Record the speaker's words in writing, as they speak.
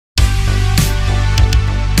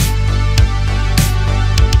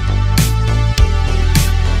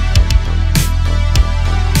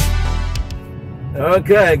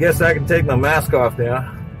Okay, I guess I can take my mask off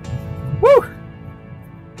now. Woo!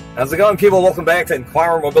 How's it going, people? Welcome back to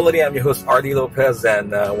Inquirer Mobility. I'm your host, R.D. Lopez,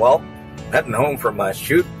 and, well, heading home from my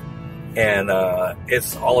shoot, and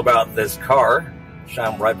it's all about this car, which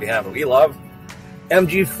I'm right behind me. We love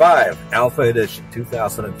MG5 Alpha Edition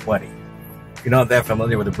 2020. If you're not that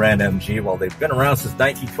familiar with the brand MG, well, they've been around since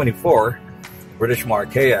 1924, British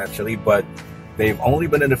marque, actually, but they've only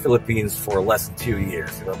been in the Philippines for less than 2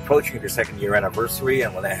 years. They're approaching their second year anniversary,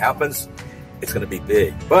 and when that happens, it's going to be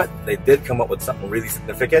big. But they did come up with something really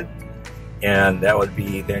significant, and that would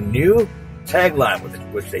be their new tagline,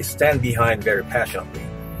 which they stand behind very passionately.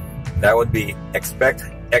 That would be expect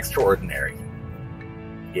extraordinary.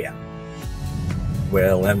 Yeah.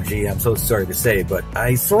 Well, MG, I'm so sorry to say, but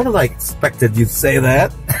I sort of expected you to say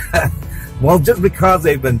that. Well, just because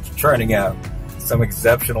they've been churning out some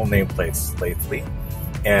exceptional nameplates lately,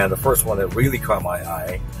 and the first one that really caught my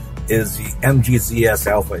eye is the MG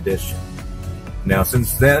Alpha Edition. Now,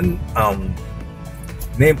 since then,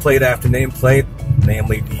 nameplate after nameplate,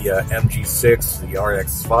 namely the MG6, the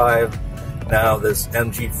RX5, now this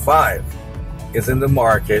MG5 is in the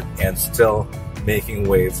market and still making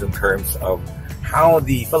waves in terms of how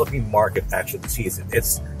the Philippine market actually sees it.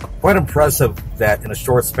 It's quite impressive that in a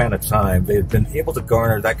short span of time, they've been able to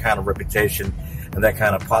garner that kind of reputation and that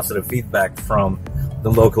kind of positive feedback from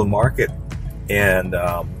the local market. And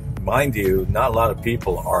mind you, not a lot of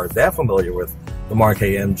people are that familiar with the marque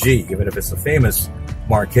MG, even if it's a famous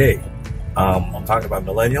marque. I'm talking about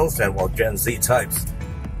millennials and, well, Gen Z types.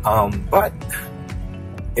 But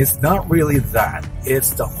it's not really that.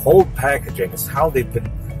 It's the whole packaging. It's how they've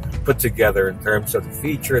been put together in terms of the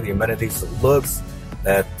feature, the amenities, the looks,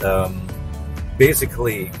 that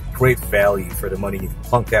basically great value for the money you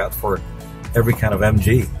plunk out for every kind of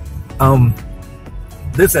MG.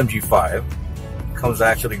 This MG5 comes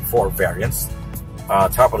actually in 4 variants.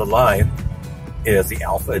 Top of the line is the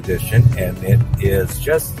Alpha Edition, and it is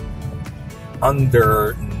just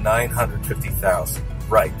under 950,000,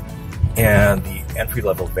 right? And the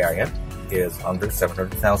entry-level variant is under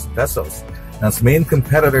 700,000 pesos. Now, its main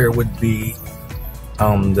competitor would be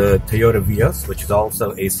the Toyota Vios, which is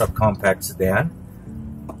also a subcompact sedan.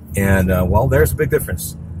 And, well, there's a big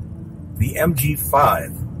difference. The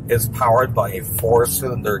MG5 is powered by a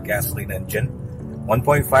 4-cylinder gasoline engine,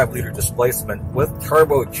 1.5-liter displacement with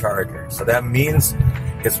turbocharger. So that means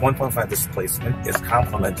its 1.5 displacement is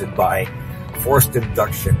complemented by forced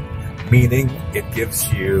induction, meaning it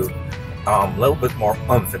gives you a little bit more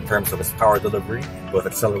oomph in terms of its power delivery, both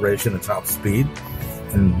acceleration and top speed.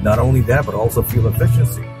 And not only that, but also fuel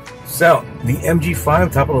efficiency. So the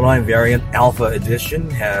MG5 top-of-the-line variant Alpha Edition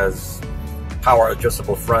has power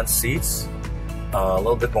adjustable front seats, a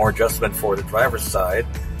little bit more adjustment for the driver's side,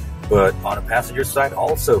 but on the passenger side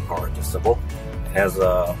also power adjustable. It has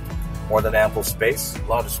more than ample space, a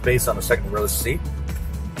lot of space on the second row seat,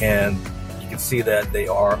 and you can see that they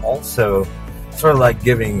are also sort of like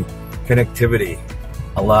giving connectivity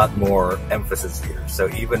a lot more emphasis here. So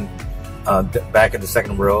even back in the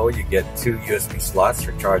second row, you get 2 USB slots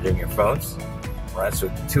for charging your phones, right?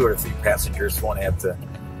 So 2 or 3 passengers won't have to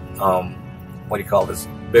what do you call this,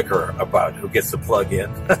 bicker about who gets to plug in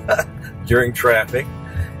during traffic.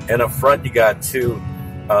 And up front, you got 2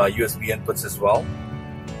 USB inputs as well.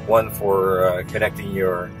 One for connecting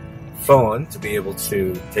your phone to be able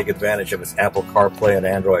to take advantage of its Apple CarPlay and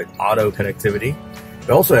Android Auto connectivity. It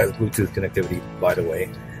also has Bluetooth connectivity, by the way.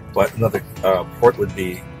 But another port would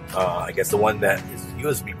be, I guess, the one that is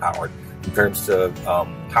USB powered in terms of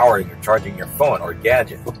powering or charging your phone or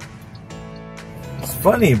gadget. It's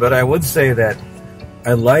funny, but I would say that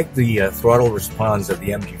I like the throttle response of the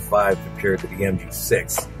MG5 compared to the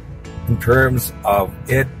MG6 in terms of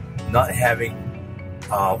it not having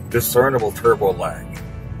discernible turbo lag,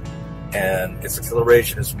 and its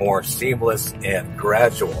acceleration is more seamless and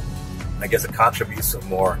gradual. I guess it contributes to a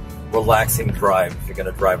more relaxing drive if you're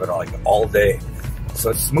going to drive it all day.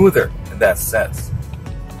 So it's smoother in that sense.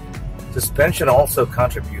 Suspension also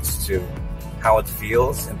contributes to how it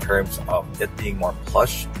feels in terms of it being more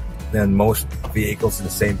plush than most vehicles in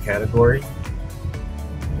the same category.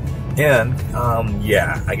 And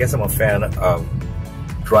yeah, I guess I'm a fan of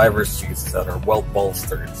driver's seats that are well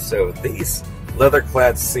bolstered. So these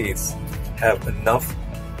leather-clad seats have enough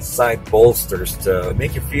side bolsters to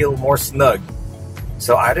make you feel more snug.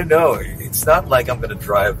 So I don't know, it's not like I'm going to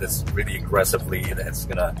drive this really aggressively that's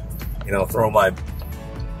going to, you know, throw my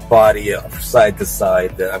body side to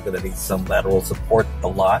side. I'm going to need some lateral support a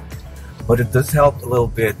lot, but it does help a little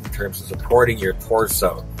bit in terms of supporting your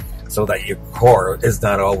torso so that your core is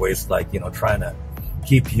not always like, you know, trying to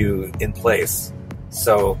keep you in place.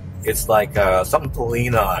 So It's like something to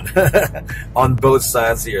lean on on both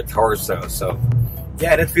sides of your torso. So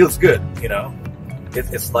yeah, and it feels good, you know.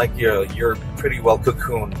 It's like you're pretty well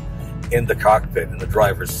cocooned in the cockpit, in the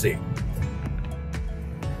driver's seat.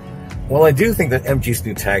 Well, I do think that MG's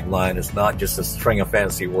new tagline is not just a string of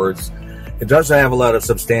fancy words. It does have a lot of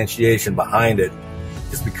substantiation behind it,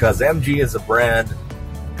 just because MG as a brand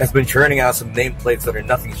has been churning out some nameplates that are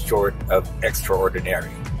nothing short of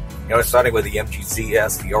extraordinary. You know, starting with the MG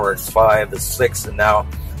the RX-5, the 6, and now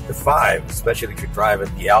the 5, especially if you're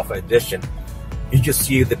driving the Alpha Edition. You just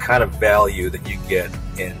see the kind of value that you get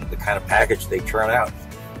in the kind of package they turn out.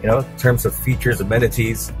 You know, in terms of features,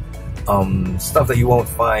 amenities, stuff that you won't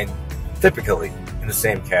find typically in the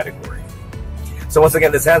same category. So once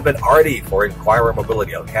again, this has been Artie for Inquirer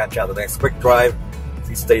Mobility. I'll catch you on the next quick drive.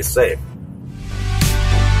 Please stay safe.